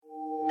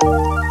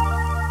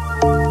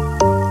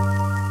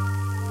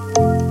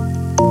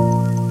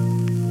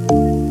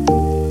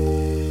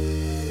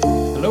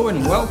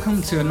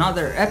welcome to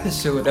another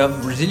episode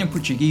of Brazilian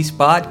Portuguese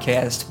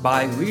podcast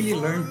by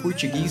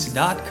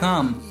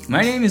reallylearnportuguese.com.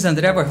 My name is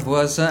André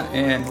Barbosa,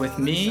 and with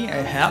me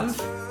I have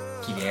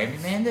Guilherme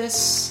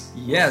Mendes.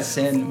 Yes,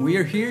 and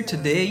we're here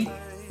today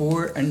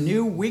for a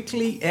new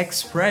weekly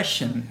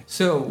expression.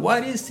 So,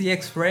 what is the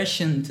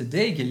expression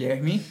today,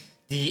 Guilherme?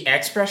 The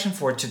expression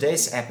for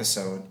today's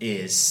episode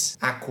is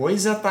a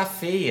coisa tá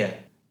feia.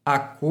 A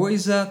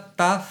coisa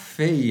tá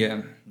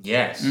feia.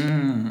 Yes.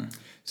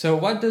 So,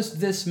 what does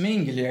this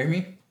mean,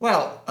 Guilherme?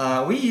 Well,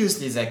 we use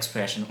this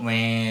expression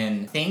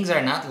when things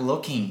are not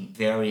looking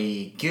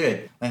very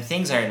good, when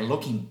things are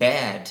looking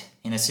bad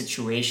in a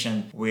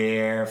situation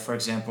where, for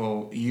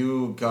example,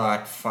 you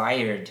got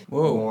fired.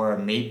 Whoa. Or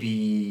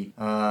maybe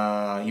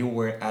you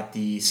were at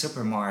the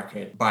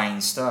supermarket buying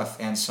stuff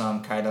and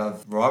some kind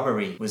of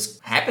robbery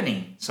was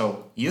happening.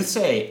 So you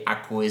say, a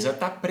coisa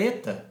tá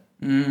preta.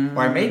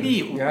 Or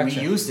maybe Gotcha. we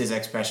use this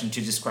expression to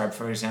describe,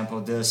 for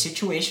example, the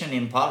situation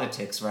in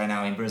politics right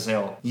now in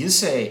Brazil. You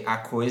say, a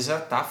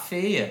coisa tá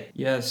feia.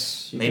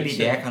 Yes. Maybe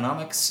the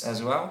economics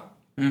as well.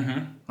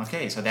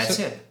 Okay, so that's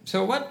it.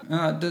 So, what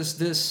does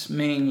this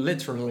mean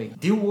literally?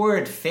 The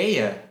word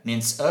feia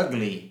means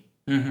ugly.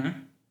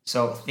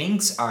 So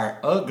things are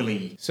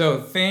ugly. So,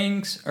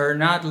 things are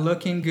not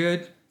looking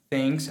good.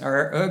 Things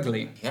are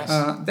ugly. Yes.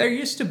 There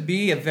used to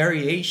be a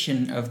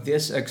variation of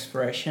this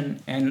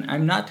expression, and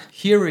I'm not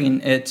hearing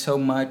it so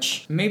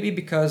much, maybe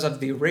because of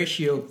the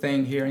ratio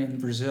thing here in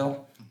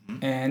Brazil,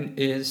 and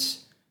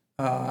is,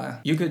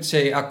 you could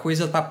say, a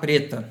coisa tá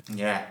preta.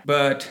 Yeah.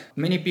 But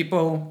many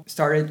people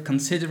started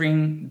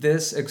considering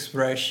this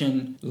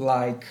expression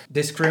like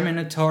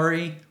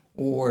discriminatory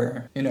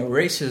or,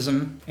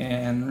 racism,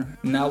 and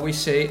now we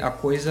say a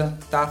coisa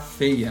tá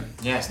feia.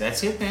 Yes,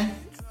 that's it, man.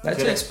 That's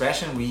Good it.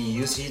 expression. We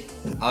use it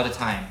all the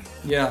time.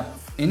 Yeah,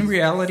 in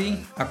reality,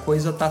 a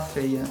coisa tá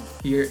feia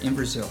here in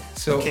Brazil.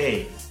 So,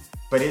 Okay,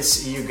 but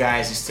you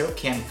guys still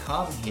can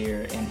come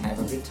here and have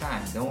a good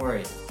time. Don't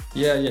worry.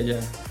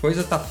 yeah.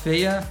 Coisa tá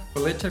feia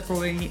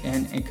politically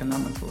and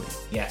economically.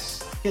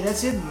 Yes. Okay,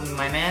 that's it,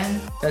 my man.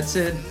 That's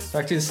it.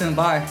 Talk to you soon.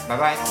 Bye.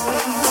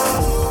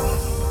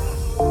 Bye-bye.